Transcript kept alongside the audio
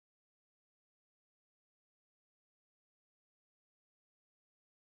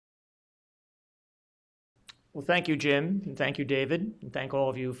Well, thank you, Jim, and thank you, David, and thank all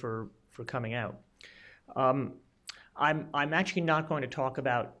of you for coming out. I'm actually not going to talk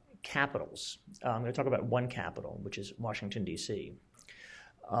about capitals. I'm going to talk about one capital, which is Washington, D.C.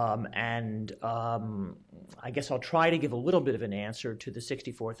 I guess I'll try to give a little bit of an answer to the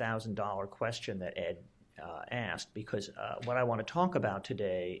 $64,000 question that Ed asked, because what I want to talk about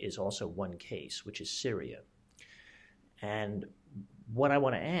today is also one case, which is Syria. And what I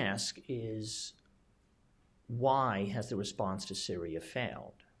want to ask is, why has the response to Syria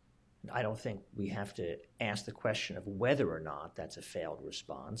failed? I don't think we have to ask the question of whether or not that's a failed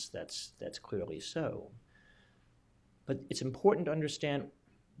response. That's clearly so. But it's important to understand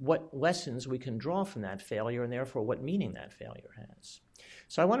what lessons we can draw from that failure and therefore what meaning that failure has.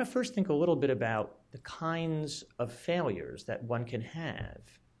 So I want to first think a little bit about the kinds of failures that one can have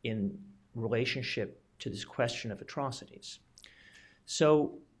in relationship to this question of atrocities.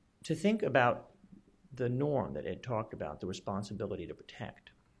 So to think about the norm that Ed talked about, the responsibility to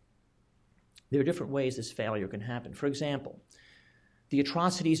protect, there are different ways this failure can happen. For example, the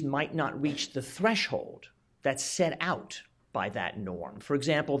atrocities might not reach the threshold that's set out by that norm. For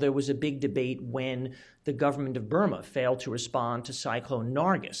example, there was a big debate when the government of Burma failed to respond to Cyclone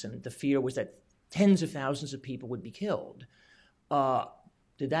Nargis, and the fear was that tens of thousands of people would be killed.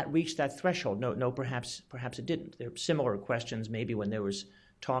 Did that reach that threshold? No, perhaps it didn't. There are similar questions maybe when there was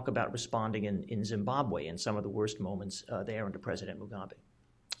talk about responding in Zimbabwe in some of the worst moments there under President Mugabe.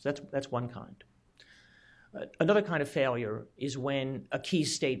 So that's one kind. Another kind of failure is when a key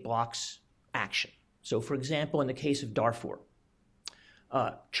state blocks action. So for example, in the case of Darfur,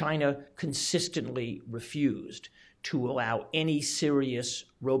 China consistently refused to allow any serious,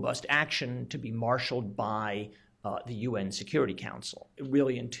 robust action to be marshaled by the UN Security Council,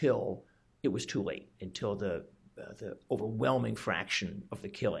 really until it was too late, until the overwhelming fraction of the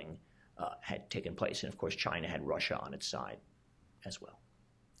killing had taken place. And of course, China had Russia on its side as well.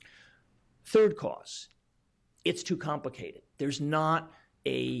 Third cause, it's too complicated. There's not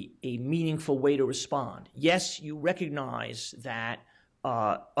a meaningful way to respond. Yes, you recognize that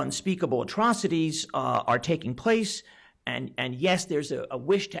unspeakable atrocities are taking place, and yes, there's a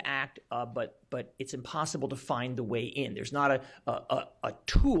wish to act, but it's impossible to find the way in. There's not a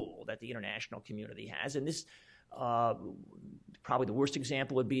tool that the international community has, and this probably the worst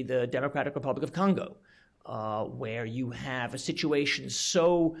example would be the Democratic Republic of Congo, where you have a situation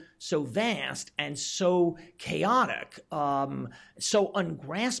so vast and so chaotic, so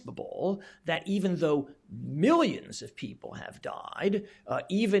ungraspable, that even though millions of people have died,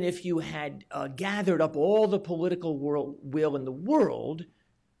 even if you had gathered up all the political will in the world,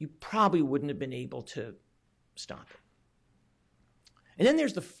 you probably wouldn't have been able to stop it. And then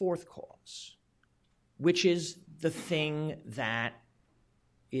there's the fourth cause, which is the thing that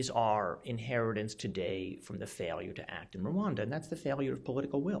is our inheritance today from the failure to act in Rwanda, and that's the failure of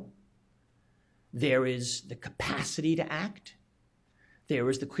political will. There is the capacity to act. There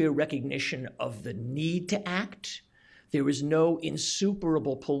is the clear recognition of the need to act. There is no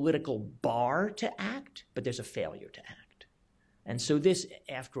insuperable political bar to act, but there's a failure to act. And so this,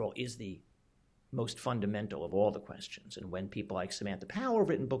 after all, is the most fundamental of all the questions. And when people like Samantha Power have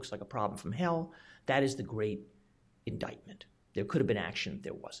written books like A Problem from Hell, that is the great indictment. There could have been action,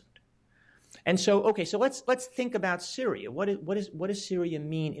 there wasn't. And so, okay, so let's think about Syria. What does Syria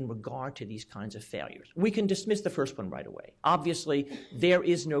mean in regard to these kinds of failures? We can dismiss the first one right away. Obviously, there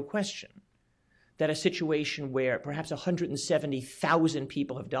is no question that a situation where perhaps 170,000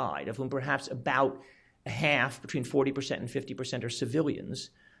 people have died, of whom perhaps about a half, between 40% and 50% are civilians,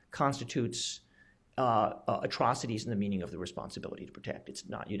 constitutes atrocities in the meaning of the responsibility to protect.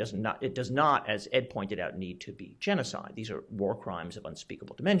 It does not, as Ed pointed out, need to be genocide. These are war crimes of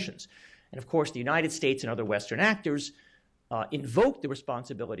unspeakable dimensions. And of course, the United States and other Western actors invoked the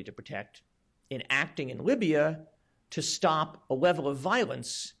responsibility to protect in acting in Libya to stop a level of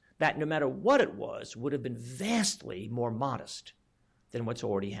violence that, no matter what it was, would have been vastly more modest than what's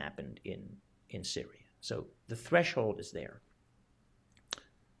already happened in Syria. So the threshold is there.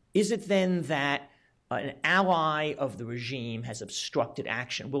 Is it then that an ally of the regime has obstructed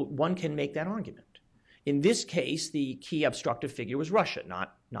action? Well, one can make that argument. In this case, the key obstructive figure was Russia,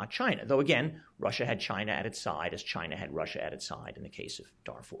 not China. Though again, Russia had China at its side, as China had Russia at its side in the case of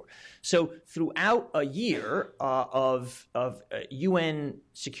Darfur. So throughout a year of UN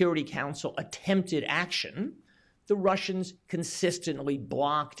Security Council attempted action, the Russians consistently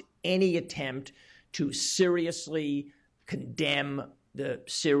blocked any attempt to seriously condemn the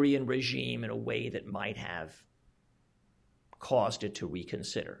Syrian regime in a way that might have caused it to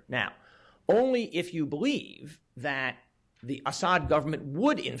reconsider. Now, only if you believe that the Assad government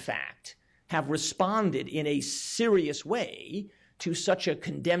would, in fact, have responded in a serious way to such a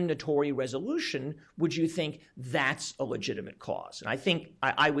condemnatory resolution, would you think that's a legitimate cause? And I think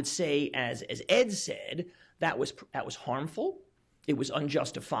I would say, as Ed said, that was harmful. It was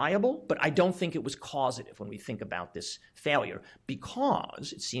unjustifiable, but I don't think it was causative when we think about this failure,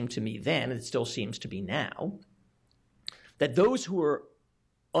 because it seemed to me then, and it still seems to be now, that those who were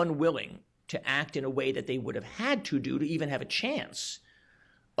unwilling to act in a way that they would have had to do to even have a chance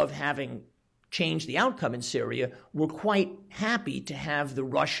of having changed the outcome in Syria were quite happy to have the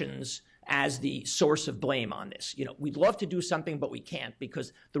Russians as the source of blame on this. You know, we'd love to do something, but we can't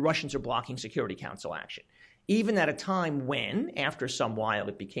because the Russians are blocking Security Council action. Even at a time when, after some while,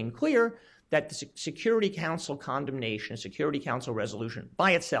 it became clear that the Security Council condemnation, Security Council resolution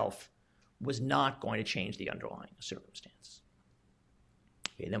by itself was not going to change the underlying circumstance.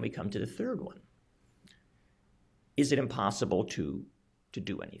 Okay, then we come to the third one. Is it impossible to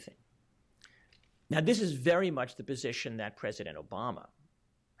do anything? Now, this is very much the position that President Obama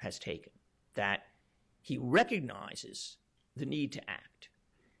has taken, that he recognizes the need to act.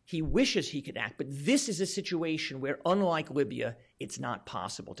 He wishes he could act, but this is a situation where, unlike Libya, it's not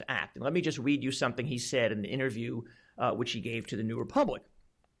possible to act. And let me just read you something he said in the interview which he gave to the New Republic.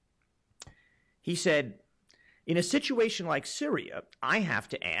 He said, "In a situation like Syria, I have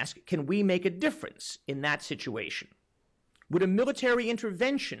to ask, can we make a difference in that situation? Would a military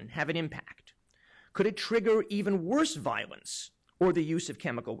intervention have an impact? Could it trigger even worse violence or the use of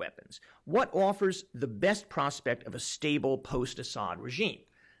chemical weapons? What offers the best prospect of a stable post-Assad regime?"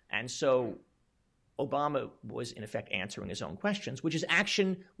 And so Obama was, in effect, answering his own questions, which is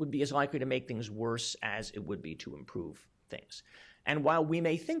action would be as likely to make things worse as it would be to improve things. And while we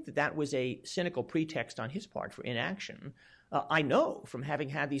may think that that was a cynical pretext on his part for inaction, I know from having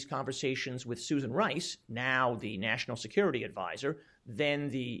had these conversations with Susan Rice, now the National Security Advisor, then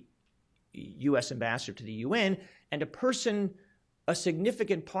the U.S. Ambassador to the UN, and a person, a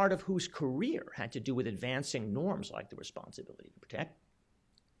significant part of whose career had to do with advancing norms like the responsibility to protect,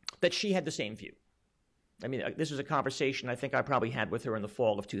 that she had the same view. I mean, this was a conversation I think I probably had with her in the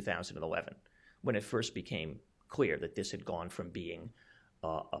fall of 2011, when it first became clear that this had gone from being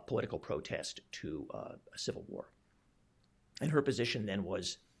a political protest to a civil war. And her position then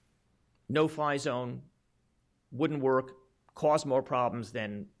was no-fly zone, wouldn't work, cause more problems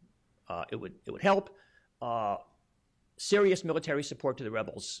than it would help. Serious military support to the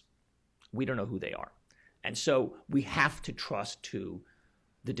rebels, we don't know who they are. And so we have to trust to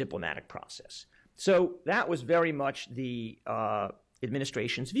the diplomatic process. So that was very much the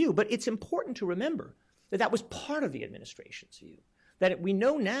administration's view. But it's important to remember that that was part of the administration's view. That we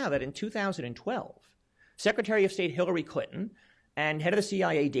know now that in 2012, Secretary of State Hillary Clinton and head of the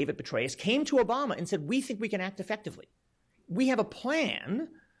CIA David Petraeus came to Obama and said, "We think we can act effectively. We have a plan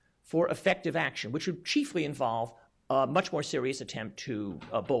for effective action, which would chiefly involve a much more serious attempt to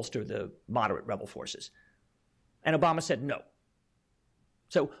bolster the moderate rebel forces." And Obama said no.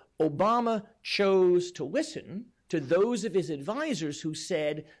 So Obama chose to listen to those of his advisors who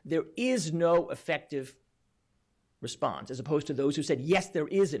said there is no effective response, as opposed to those who said, yes, there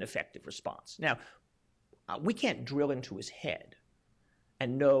is an effective response. Now, we can't drill into his head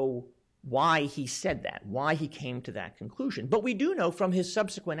and know why he said that, why he came to that conclusion. But we do know from his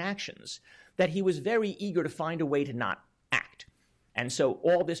subsequent actions that he was very eager to find a way to not act. And so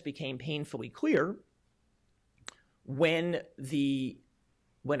all this became painfully clear when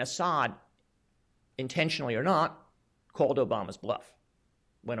Assad, intentionally or not, called Obama's bluff.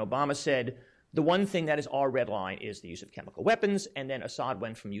 When Obama said, the one thing that is our red line is the use of chemical weapons, and then Assad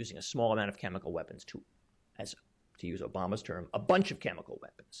went from using a small amount of chemical weapons to, to use Obama's term, a bunch of chemical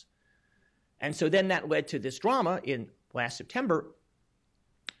weapons. And so then that led to this drama in last September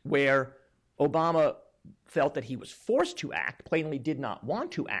where Obama felt that he was forced to act, plainly did not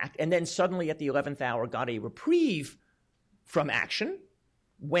want to act, and then suddenly at the 11th hour got a reprieve from action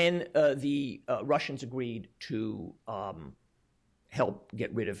when the Russians agreed to help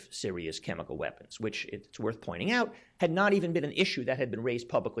get rid of Syria's chemical weapons, which, it's worth pointing out, had not even been an issue that had been raised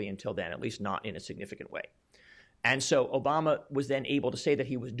publicly until then, at least not in a significant way. And so Obama was then able to say that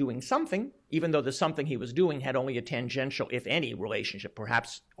he was doing something, even though the something he was doing had only a tangential, if any, relationship,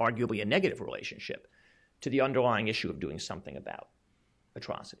 perhaps arguably a negative relationship, to the underlying issue of doing something about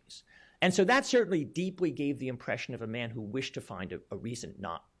atrocities. And so that certainly deeply gave the impression of a man who wished to find a reason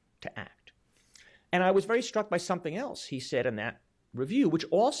not to act. And I was very struck by something else he said in that review, which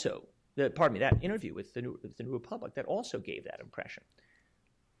also, that interview with the New Republic, that also gave that impression.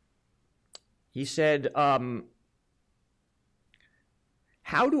 He said,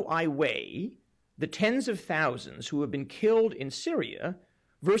 how do I weigh the tens of thousands who have been killed in Syria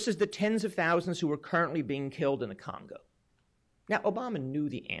versus the tens of thousands who are currently being killed in the Congo? Now, Obama knew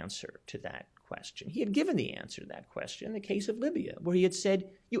the answer to that question. He had given the answer to that question in the case of Libya, where he had said,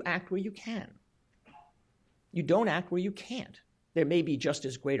 you act where you can. You don't act where you can't. There may be just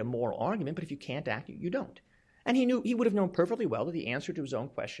as great a moral argument, but if you can't act, you don't. And he would have known perfectly well that the answer to his own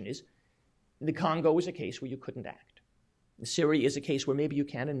question is, the Congo is a case where you couldn't act. Syria is a case where maybe you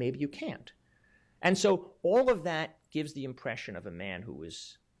can and maybe you can't. And so all of that gives the impression of a man who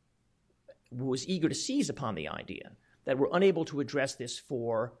was eager to seize upon the idea that we're unable to address this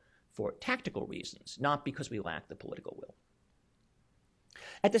for tactical reasons, not because we lack the political will.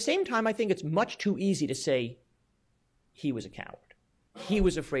 At the same time, I think it's much too easy to say he was a coward. He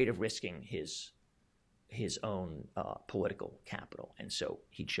was afraid of risking his own political capital, and so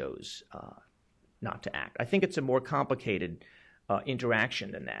he chose not to act. I think it's a more complicated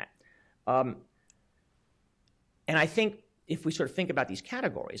interaction than that. And I think if we sort of think about these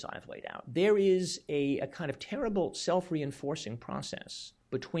categories I've laid out, there is a kind of terrible self-reinforcing process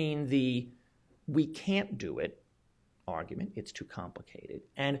between the we can't do it argument, it's too complicated,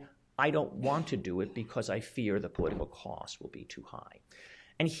 and I don't want to do it because I fear the political cost will be too high.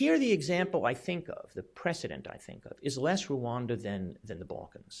 And here the example I think of, the precedent I think of, is less Rwanda than the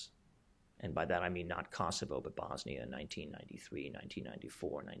Balkans. And by that I mean not Kosovo, but Bosnia in 1993, 1994,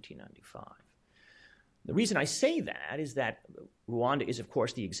 1995. The reason I say that is that Rwanda is, of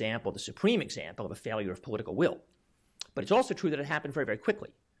course, the example, the supreme example of a failure of political will. But it's also true that it happened very, very quickly.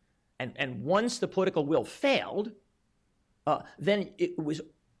 And once the political will failed, then it was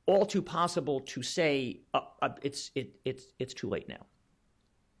all too possible to say it's too late now.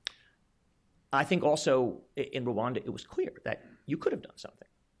 I think also in Rwanda it was clear that you could have done something.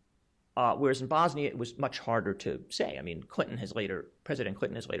 Whereas in Bosnia, it was much harder to say. I mean, President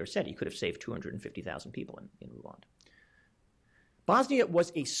Clinton has later said he could have saved 250,000 people in Rwanda. Bosnia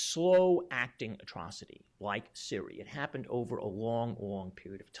was a slow-acting atrocity, like Syria. It happened over a long, long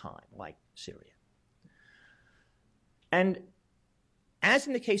period of time, like Syria. And as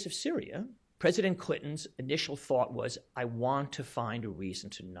in the case of Syria, President Clinton's initial thought was, I want to find a reason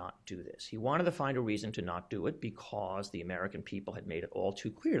to not do this. He wanted to find a reason to not do it because the American people had made it all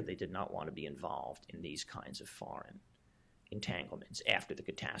too clear they did not want to be involved in these kinds of foreign entanglements after the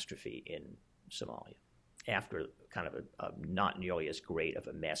catastrophe in Somalia, after kind of a not nearly as great of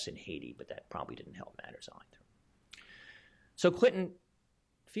a mess in Haiti, but that probably didn't help matters either. So Clinton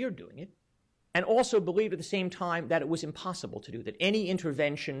feared doing it, and also believed at the same time that it was impossible to do, that any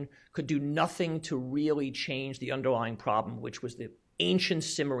intervention could do nothing to really change the underlying problem, which was the ancient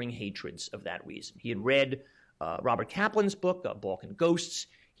simmering hatreds of that reason. He had read Robert Kaplan's book, Balkan Ghosts.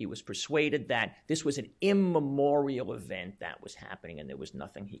 He was persuaded that this was an immemorial event that was happening and there was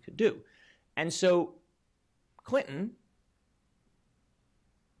nothing he could do. And so Clinton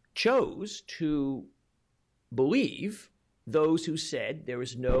chose to believe those who said there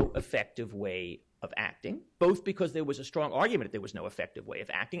is no effective way of acting, both because there was a strong argument that there was no effective way of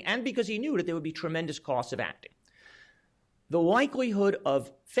acting and because he knew that there would be tremendous costs of acting. The likelihood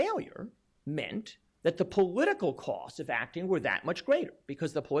of failure meant that the political costs of acting were that much greater,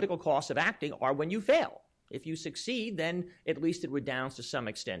 because the political costs of acting are when you fail. If you succeed, then at least it redounds to some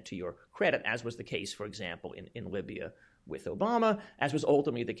extent to your credit, as was the case, for example, in Libya with Obama, as was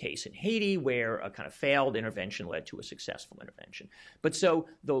ultimately the case in Haiti, where a kind of failed intervention led to a successful intervention. But so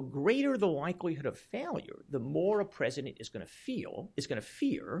the greater the likelihood of failure, the more a president is going to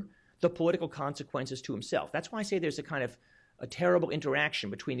fear the political consequences to himself. That's why I say there's a kind of a terrible interaction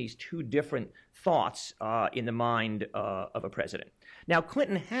between these two different thoughts in the mind of a president. Now,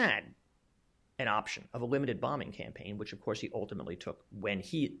 Clinton had an option of a limited bombing campaign, which of course he ultimately took when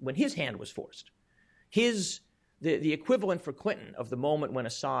his hand was forced. The equivalent for Clinton of the moment when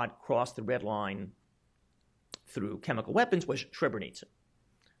Assad crossed the red line through chemical weapons was Srebrenica.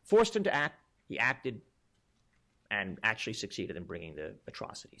 Forced him to act, he acted and actually succeeded in bringing the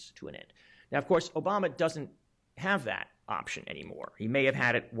atrocities to an end. Now, of course, Obama doesn't have that option anymore. He may have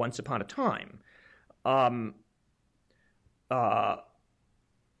had it once upon a time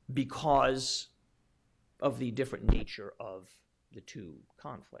because of the different nature of the two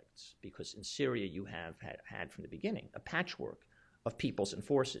conflicts, because in Syria you have had from the beginning a patchwork of peoples and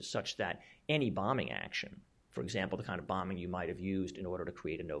forces such that any bombing action, for example, the kind of bombing you might have used in order to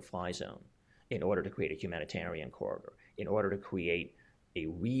create a no-fly zone, in order to create a humanitarian corridor, in order to create a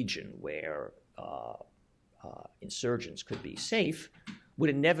region where insurgents could be safe, would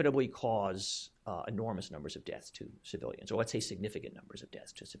inevitably cause enormous numbers of deaths to civilians, or let's say significant numbers of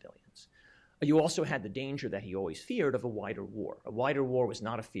deaths to civilians. You also had the danger that he always feared of a wider war. A wider war was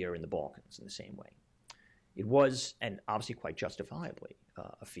not a fear in the Balkans in the same way. It was, and obviously quite justifiably,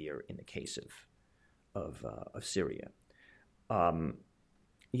 a fear in the case of Syria.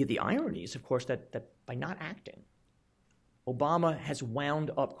 The irony is, of course, that by not acting, Obama has wound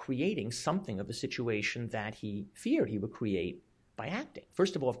up creating something of the situation that he feared he would create by acting.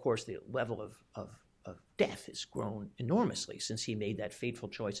 First of all, of course, the level of death has grown enormously since he made that fateful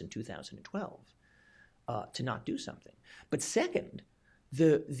choice in 2012 to not do something. But second,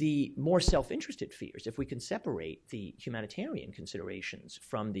 the more self-interested fears, if we can separate the humanitarian considerations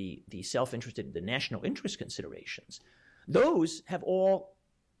from the self-interested, the national interest considerations, those have all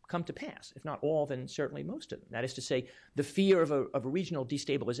come to pass. If not all, then certainly most of them. That is to say, the fear of a regional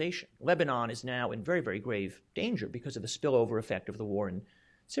destabilization. Lebanon is now in very, very grave danger because of the spillover effect of the war in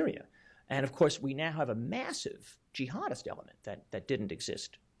Syria. And of course, we now have a massive jihadist element that didn't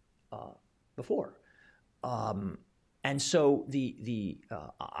exist before. And so the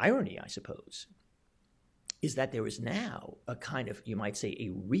irony, I suppose, is that there is now a kind of, you might say,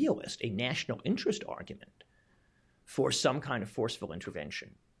 a realist, a national interest argument for some kind of forceful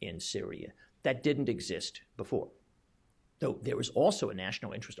intervention in Syria that didn't exist before. Though there was also a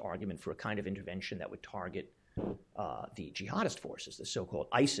national interest argument for a kind of intervention that would target the jihadist forces, the so-called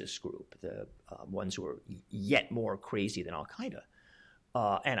ISIS group, the ones who are yet more crazy than Al-Qaeda.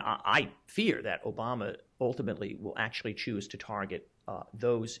 And I fear that Obama ultimately will actually choose to target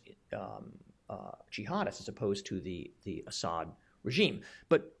those jihadists as opposed to the Assad regime.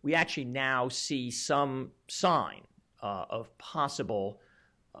 But we actually now see some sign of a possible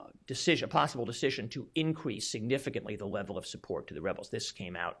decision to increase significantly the level of support to the rebels. This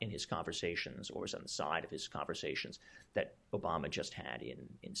came out in his conversations, or was on the side of his conversations that Obama just had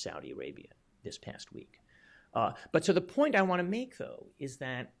in Saudi Arabia this past week. But so the point I want to make, though, is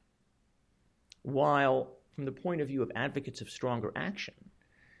that while from the point of view of advocates of stronger action,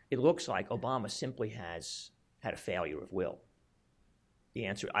 it looks like Obama simply has had a failure of will. The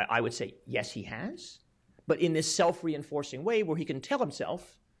answer, I would say, yes, he has, but in this self-reinforcing way where he can tell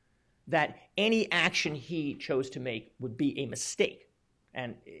himself that any action he chose to make would be a mistake.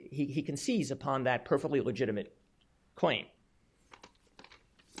 And he can seize upon that perfectly legitimate claim.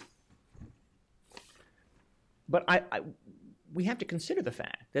 But we have to consider the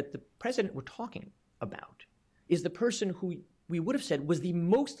fact that the president we're talking about is the person who we would have said was the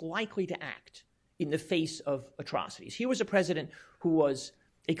most likely to act in the face of atrocities. He was a president who was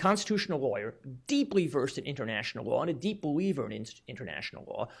a constitutional lawyer, deeply versed in international law and a deep believer in international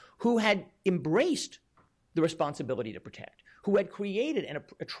law, who had embraced the responsibility to protect, who had created an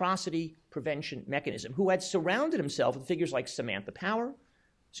atrocity prevention mechanism, who had surrounded himself with figures like Samantha Power,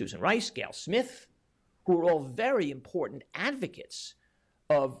 Susan Rice, Gail Smith, who were all very important advocates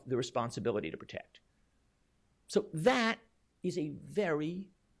of the responsibility to protect. So that is a very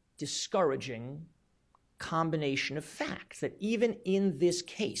discouraging combination of facts, that even in this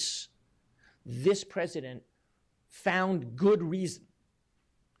case, this president found good reason,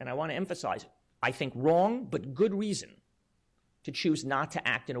 and I want to emphasize, I think wrong, but good reason, to choose not to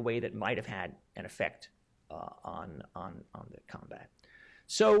act in a way that might have had an effect on the combat.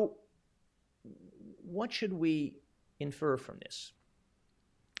 So what should we infer from this?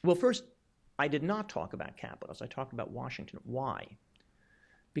 Well, first, I did not talk about capitals. I talked about Washington. Why?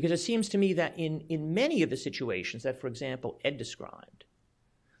 Because it seems to me that in many of the situations that, for example, Ed described,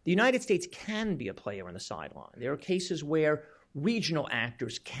 the United States can be a player on the sideline. There are cases where regional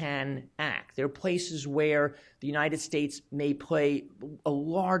actors can act. There are places where the United States may play a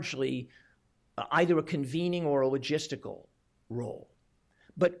largely either a convening or a logistical role.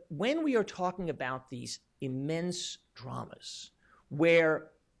 But when we are talking about these immense dramas where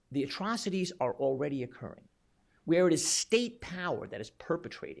the atrocities are already occurring, where it is state power that is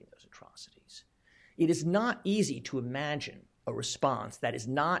perpetrating those atrocities, it is not easy to imagine a response that is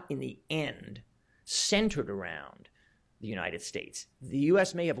not, in the end, centered around the United States. The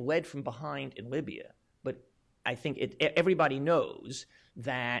U.S. may have led from behind in Libya, but I think everybody knows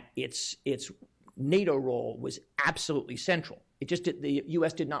that its NATO role was absolutely central. The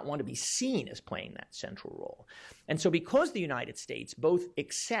U.S. did not want to be seen as playing that central role. And so because the United States both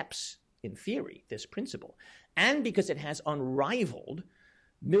accepts, in theory, this principle, and because it has unrivaled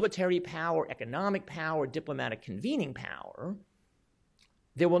military power, economic power, diplomatic convening power,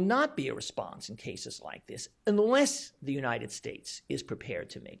 there will not be a response in cases like this unless the United States is prepared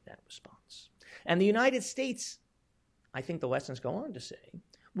to make that response. And the United States, I think the lessons go on to say,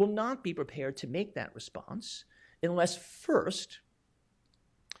 will not be prepared to make that response unless first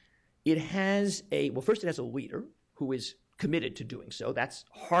it has a leader who is committed to doing so. That's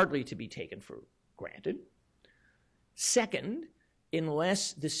hardly to be taken for granted. Second,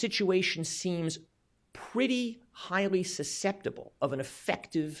 unless the situation seems pretty highly susceptible of an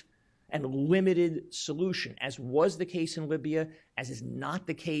effective and limited solution, as was the case in Libya, as is not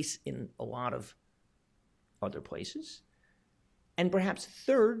the case in a lot of other places. And perhaps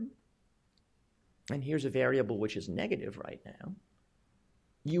third, and here's a variable which is negative right now,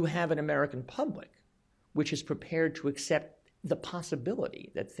 you have an American public which is prepared to accept the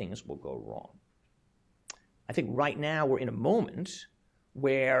possibility that things will go wrong. I think right now we're in a moment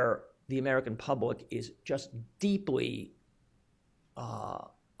where the American public is just deeply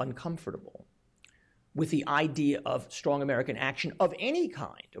uncomfortable with the idea of strong American action of any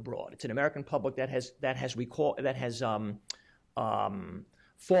kind abroad. It's an American public that has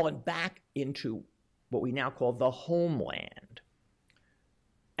fallen back into what we now call the homeland.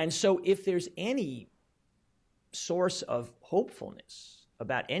 And so if there's any source of hopefulness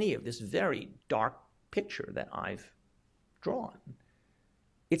about any of this very dark picture that I've drawn,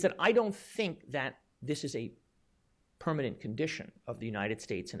 it's that I don't think that this is a permanent condition of the United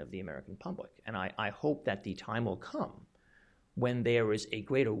States and of the American public. And I hope that the time will come when there is a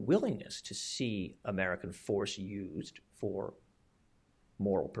greater willingness to see American force used for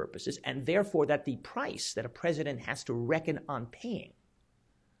moral purposes, and therefore that the price that a president has to reckon on paying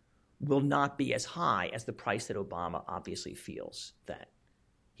will not be as high as the price that Obama obviously feels that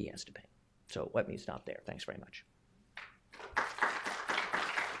he has to pay. So let me stop there. Thanks very much.